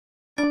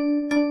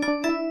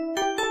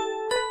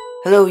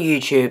Hello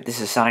YouTube, this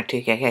is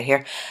Sonic2KK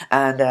here,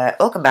 and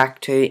welcome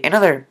back to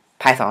another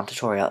Python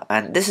tutorial.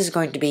 And this is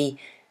going to be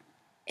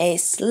a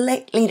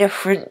slightly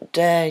different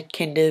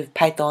kind of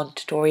Python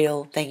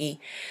tutorial thingy.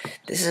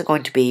 This is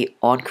going to be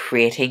on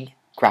creating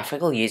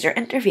graphical user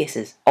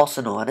interfaces,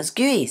 also known as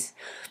GUIs.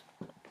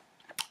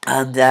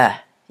 And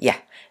yeah,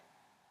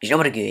 you know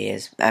what a GUI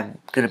is. I'm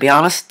going to be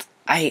honest,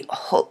 I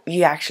hope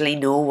you actually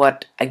know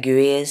what a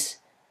GUI is.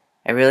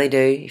 I really do.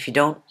 If you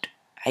don't,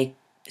 I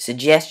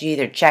suggest you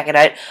either check it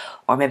out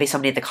or maybe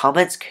somebody in the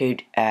comments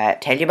could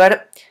tell you about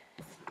it.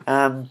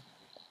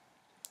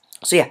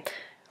 So yeah,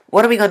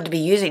 what are we going to be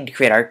using to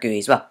create our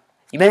GUIs? Well,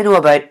 you may know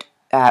about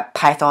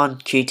Python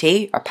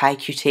Qt or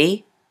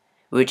PyQt,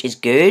 which is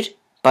good,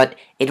 but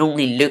it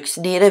only looks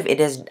native.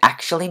 It isn't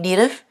actually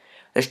native.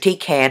 There's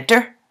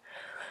tk-enter,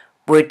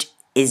 which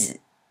is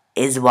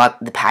what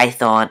the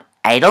Python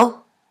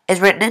idle is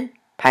written in.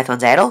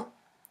 Python's idle.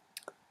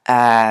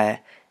 And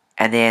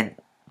then,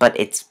 but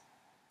it's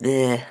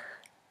okay.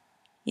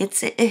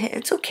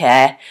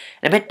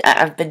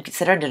 I've been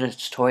considering doing a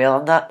tutorial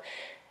on that,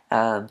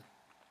 and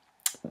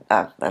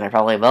I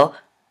probably will.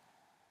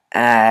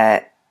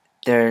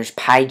 There's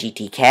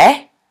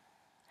PyGTK,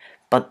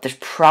 but there's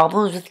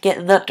problems with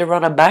getting that to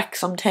run on Mac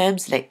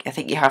sometimes. Like, I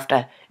think you have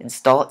to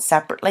install it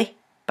separately,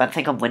 but I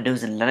think on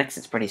Windows and Linux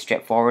it's pretty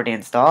straightforward to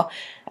install,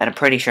 and I'm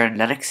pretty sure in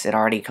Linux it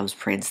already comes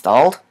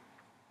pre-installed.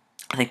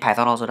 I think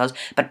Python also does,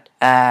 but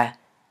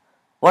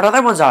what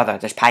other ones are there?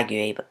 There's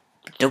PyGUI, but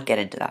don't get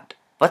into that.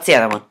 What's the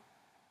other one?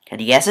 Can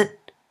you guess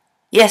it?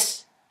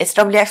 Yes, it's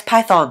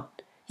wxPython.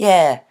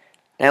 Yeah.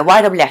 Now,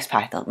 why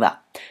wxPython? Well,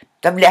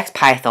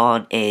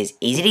 wxPython is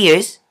easy to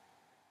use.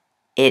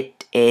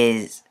 It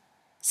is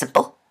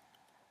simple.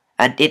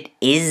 And it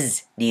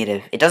is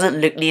native. It doesn't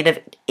look native,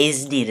 it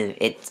is native.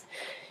 It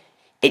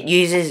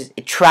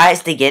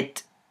tries to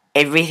get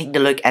everything to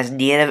look as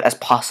native as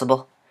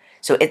possible.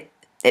 So it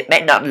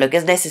might not look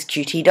as nice as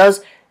Qt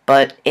does,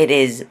 but it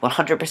is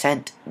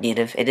 100%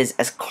 native. It is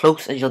as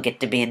close as you'll get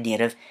to being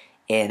native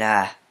in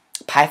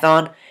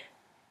Python,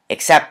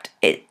 except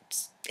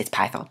it's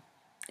Python.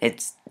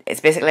 It's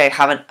basically like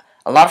having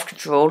a lot of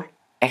control,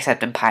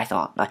 except in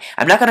Python. Now,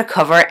 I'm not going to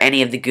cover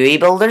any of the GUI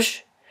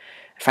builders,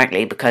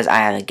 frankly, because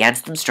I am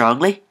against them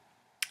strongly.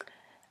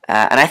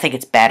 And I think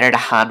it's better to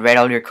handwrite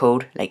all your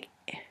code. Like,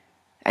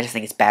 I just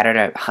think it's better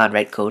to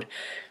handwrite code.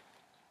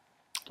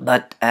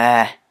 But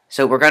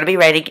so we're going to be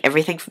writing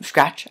everything from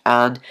scratch,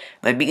 and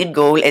my main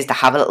goal is to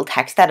have a little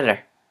text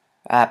editor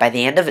by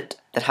the end of it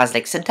that has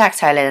like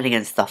syntax highlighting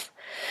and stuff.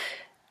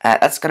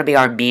 That's going to be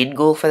our main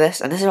goal for this,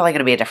 and this is probably going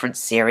to be a different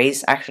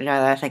series actually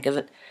now that I think of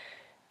it,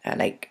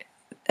 like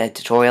a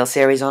tutorial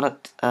series on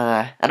it,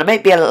 and it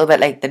might be a little bit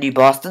like the New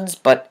Boston's,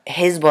 but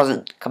his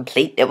wasn't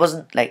complete. It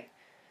wasn't like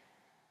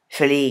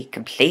fully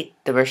complete.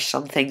 There were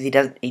some things he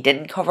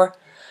didn't cover,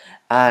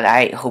 and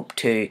I hope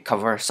to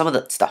cover some of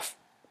that stuff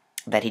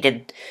that he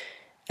didn't.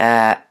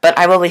 But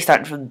I will be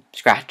starting from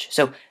scratch.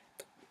 So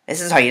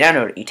this is how you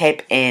download it. You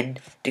type in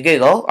to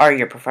Google or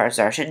your preferred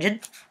search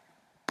engine,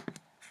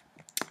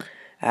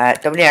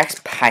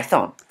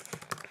 wxPython,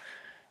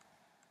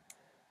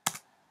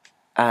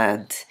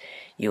 and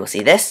you will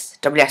see this,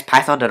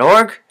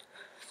 wxPython.org,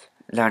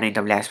 learning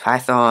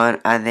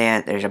wxPython, and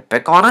then there's a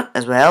book on it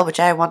as well,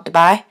 which I want to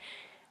buy,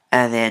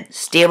 and then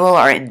stable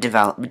or in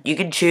development. You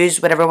can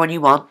choose whatever one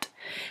you want,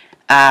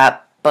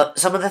 but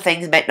some of the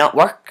things might not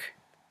work.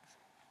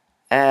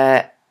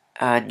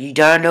 And you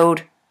can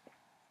download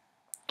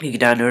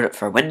it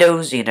for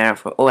Windows, you can download it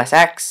for OS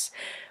X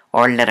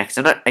or Linux.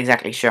 I'm not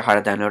exactly sure how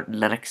to download it in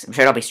Linux. I'm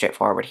sure it'll be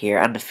straightforward here,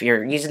 and if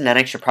you're using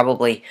Linux, you're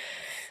probably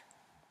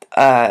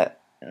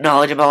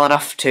knowledgeable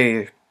enough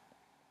to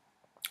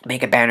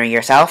make a banner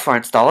yourself or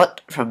install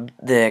it from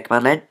the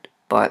command line.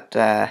 But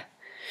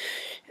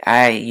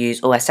I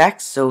use OS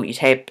X, so you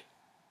type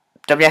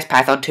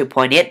wxPython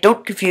 2.8.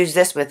 Don't confuse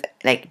this with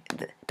like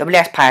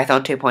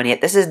wxPython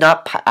 2.8. This is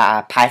not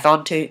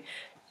Python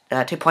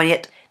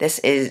 2.8. This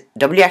is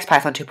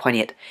wxPython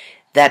 2.8.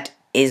 That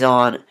is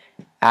on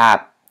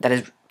that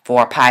is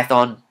for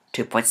Python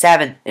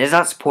 2.7. It is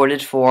not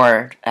supported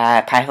for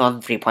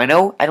Python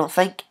 3.0. I don't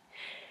think.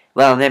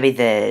 Well, maybe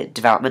the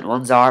development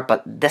ones are,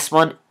 but this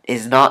one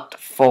is not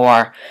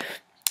for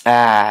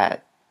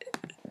 2.7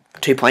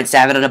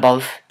 and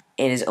above.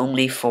 It is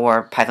only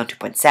for Python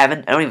 2.7. I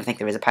don't even think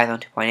there is a Python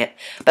 2.8.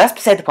 But that's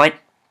beside the point.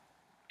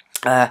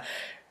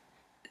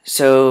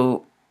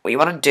 So what you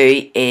want to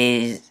do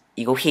is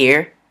you go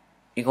here.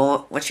 You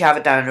go once you have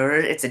it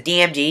downloaded. It's a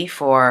DMG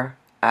for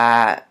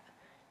Mac,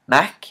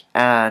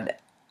 and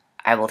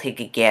I will take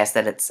a guess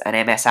that it's an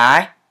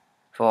MSI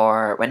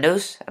for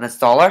Windows, an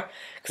installer,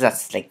 because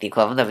that's like the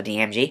equivalent of a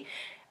DMG.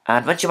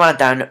 And once you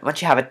have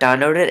it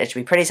downloaded, it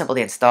should be pretty simple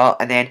to install,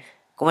 and then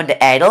go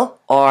into idle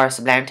or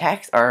Sublime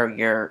Text or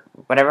your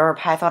whatever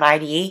Python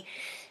IDE.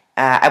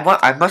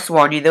 I must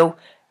warn you though,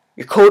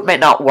 your code might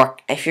not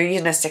work. If you're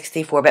using a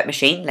 64-bit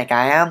machine like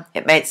I am,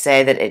 it might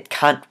say that it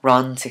can't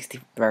run it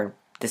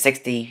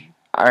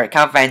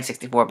can't find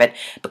 64-bit,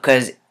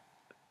 because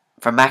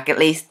for Mac at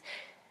least,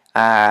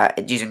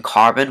 It's using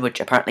Carbon, which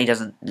apparently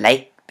doesn't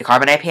like the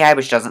Carbon API,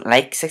 which doesn't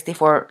like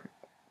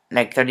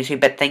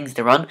 32-bit things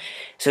to run.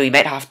 So you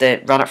might have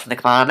to run it from the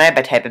command line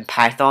by typing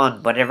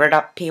Python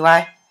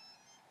whatever.py.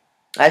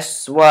 I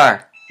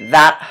swear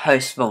that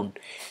house phone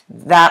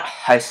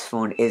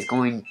is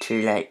going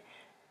to like.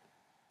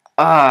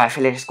 Oh, I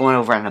feel like it's going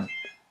over and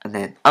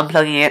then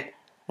unplugging it,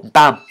 and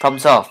bam, problem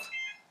solved.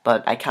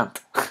 But I can't.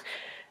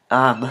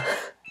 Oh,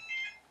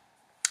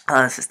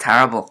 this is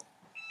terrible.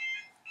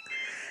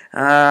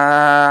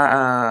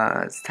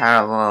 It's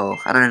terrible.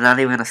 And I'm not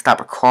even gonna stop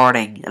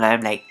recording, and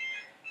I'm like,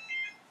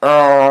 oh,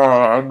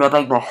 I'm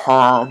rubbing my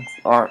hands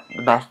or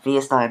my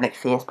face now. I'm like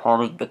face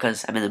palming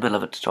because I'm in the middle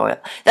of a tutorial.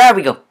 There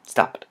we go.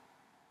 Stop it.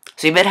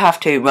 So you might have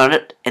to run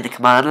it in the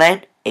command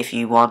line if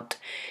you want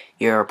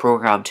your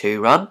program to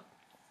run.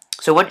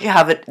 So once you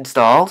have it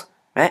installed,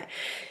 right,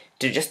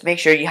 to just make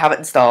sure you have it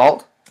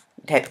installed,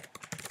 type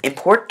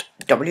import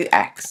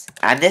wx,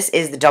 and this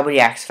is the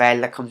wx file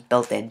that comes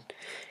built in,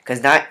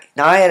 because now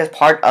it is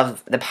part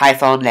of the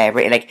Python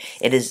library. Like,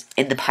 it is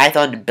in the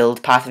Python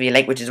build path, if you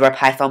like, which is where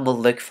Python will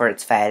look for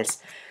its files.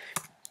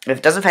 If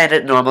it doesn't find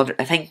it normal,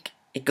 I think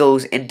it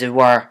goes into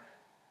where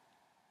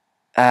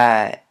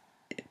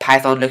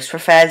Python looks for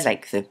files,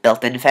 like the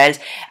built-in files,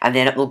 and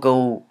then it will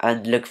go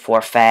and look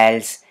for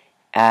files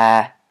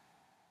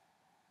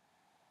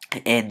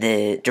in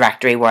the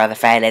directory where the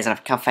file is, and if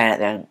you can't find it,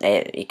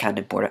 then you can't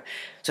import it.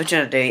 So what you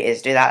want to do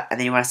is do that, and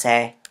then you want to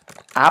say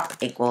app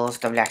equals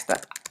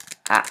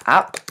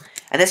wx.app,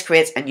 and this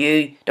creates a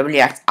new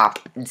wx app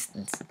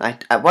instance.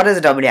 Right? What is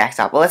a wx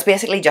app? Well, it's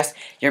basically just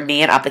your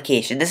main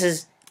application. This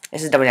is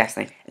wx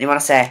thing, and you want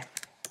to say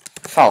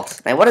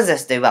false. Now, what does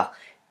this do? Well,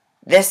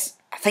 this,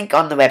 I think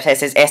on the website,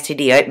 says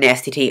std out and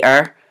std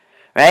error,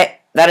 right?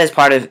 That is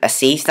part of a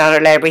C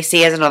standard library.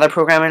 C is another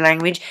programming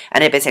language,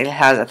 and it basically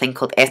has a thing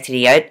called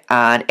std out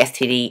and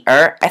std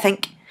error, I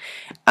think.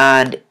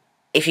 And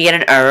if you get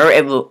an error,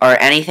 it will, or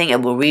anything,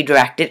 it will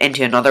redirect it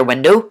into another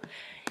window,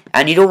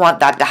 and you don't want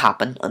that to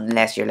happen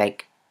unless you're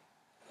like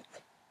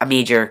a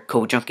major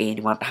code junkie and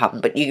you want it to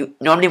happen. But you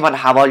normally want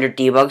to have all your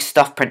debug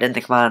stuff printed in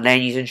the command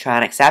line using try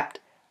and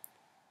accept.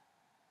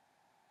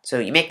 So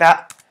you make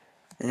that,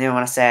 and then you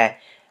want to say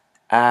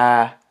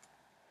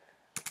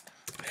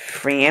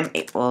frame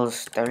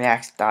equals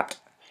wx.frame,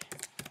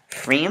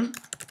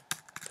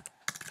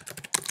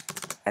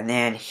 and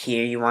then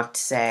here you want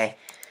to say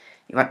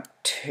I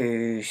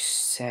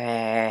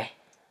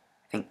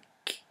think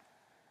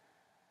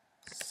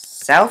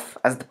self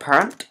as the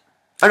parent.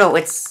 Oh no,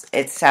 it's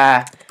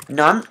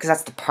none, because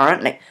that's the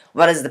parent. Like,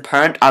 what is the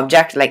parent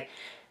object? Like,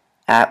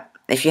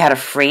 if you had a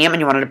frame and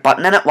you wanted a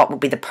button in it, what would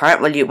be the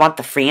parent? Well, you want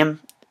the frame.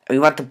 We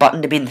want the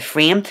button to be in the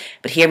frame,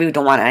 but here we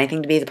don't want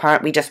anything to be the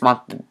parent. We just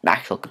want the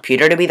actual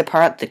computer to be the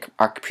parent,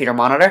 our computer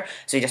monitor.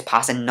 So you just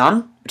pass in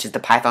none, which is the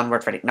Python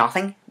word for like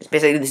nothing. It's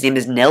basically the same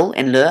as nil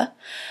in Lua.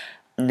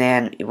 And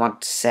then you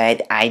want to say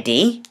the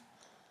ID,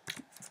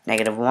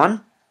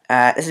 -1.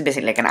 This is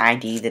basically like an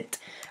ID that,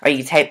 or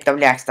you type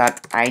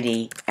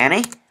wx.id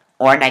any,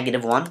 or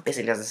 -1,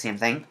 basically does the same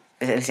thing.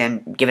 Basically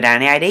saying give it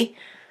any ID.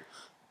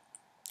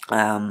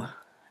 And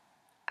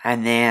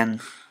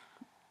then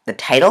the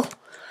title.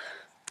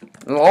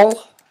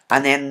 Lol.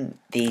 And then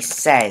the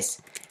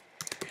size.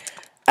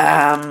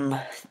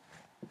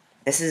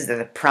 This is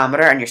the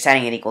parameter, and you're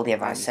setting it equal to,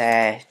 if I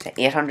say to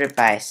 800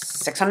 by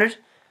 600.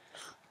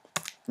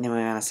 And then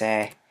we're gonna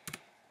say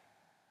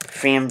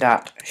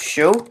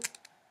frame.show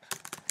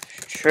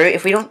true.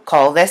 If we don't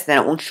call this, then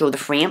it won't show the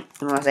frame.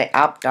 And we're gonna say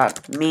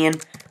app.main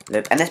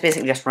loop, and this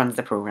basically just runs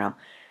the program.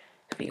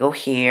 So we go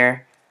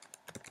here.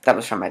 That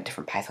was from a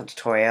different Python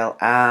tutorial.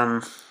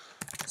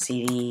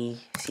 cd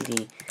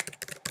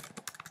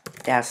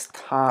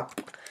desktop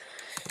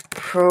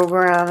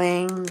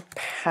programming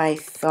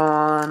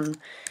Python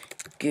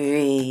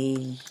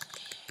GUI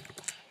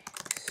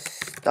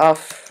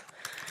stuff,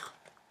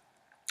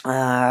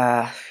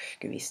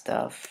 GUI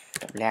stuff,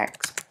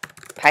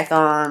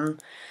 wxPython,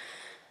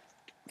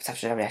 stuff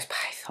to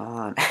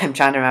wxPython. I'm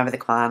trying to remember the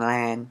command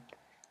line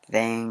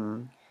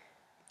thing.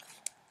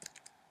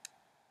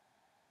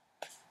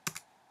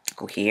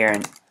 Go here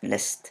and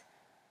list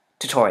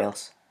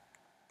tutorials.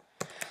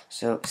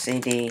 So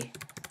cd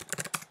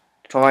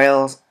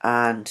tutorials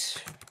and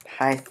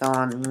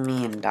python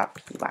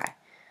main.py.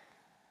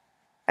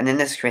 And then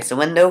this creates a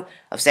window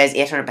of size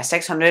 800 by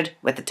 600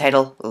 with the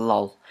title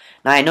lol.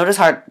 Now I notice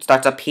how it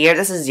starts up here.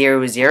 This is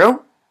 0,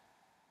 0.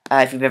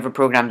 If you've ever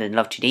programmed in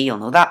Love2D, you'll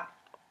know that.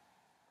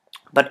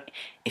 But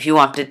if you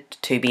want it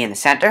to be in the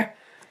center,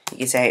 you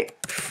can say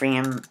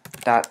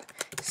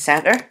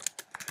frame.center.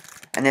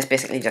 And this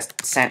basically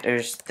just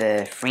centers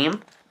the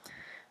frame.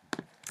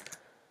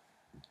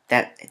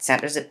 Then it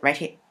centers it right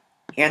here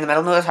in the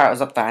middle. Notice how it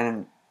was up down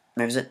and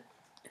moves it.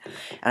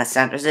 And it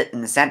centers it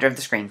in the center of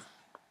the screen.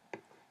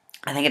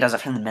 I think it does it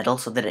from the middle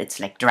so that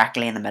it's like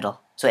directly in the middle.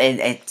 So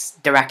it's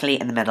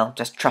directly in the middle.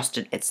 Just trust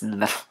it, it's in the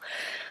middle.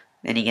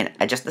 Then you can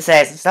adjust the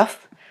size and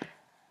stuff.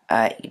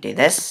 You can do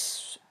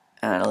this,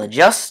 and it'll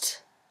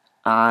adjust.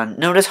 And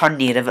notice how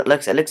native it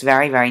looks. It looks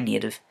very, very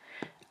native.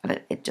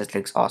 and it just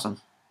looks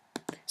awesome.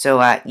 So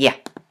yeah,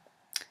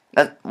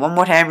 one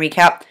more time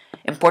recap.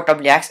 Import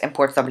wx,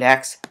 imports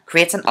wx,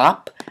 creates an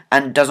app,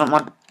 and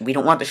we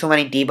don't want to show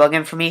any debug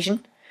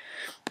information.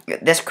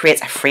 This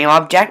creates a frame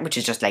object, which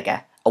is just like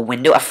a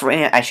window. A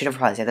frame. I should have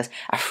probably said this.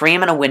 A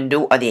frame and a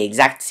window are the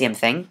exact same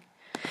thing.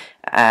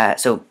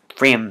 So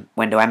frame,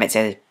 window, I might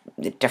say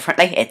it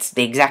differently. It's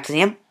the exact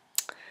same.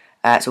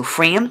 So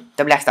frame,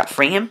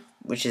 wx.frame,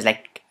 which is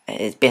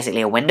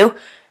basically a window.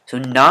 So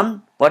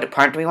none. What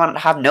parent do we want it to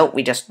have? No,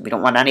 we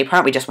don't want any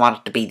parent. We just want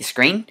it to be the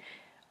screen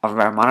of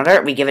our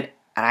monitor. We give it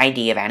an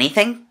ID of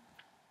anything.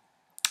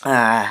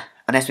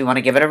 Unless we want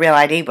to give it a real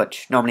ID,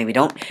 which normally we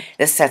don't.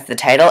 This sets the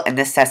title, and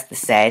this sets the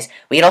size.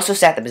 We can also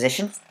set the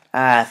position,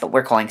 but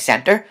we're calling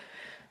center.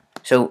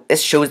 So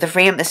this shows the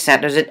frame, this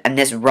centers it, and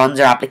this runs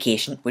our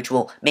application, which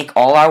will make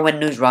all our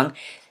windows run.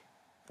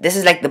 This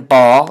is like the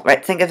ball,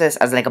 right? Think of this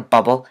as like a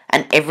bubble,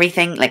 and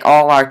everything, like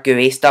all our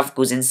GUI stuff,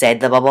 goes inside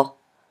the bubble.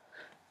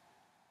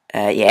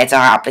 Yeah, it's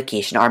our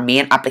application, our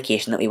main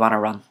application that we want to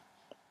run.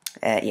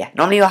 Yeah,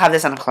 normally you'll have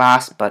this in a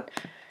class, but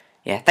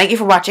yeah, thank you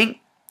for watching,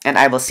 and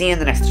I will see you in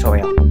the next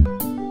tutorial.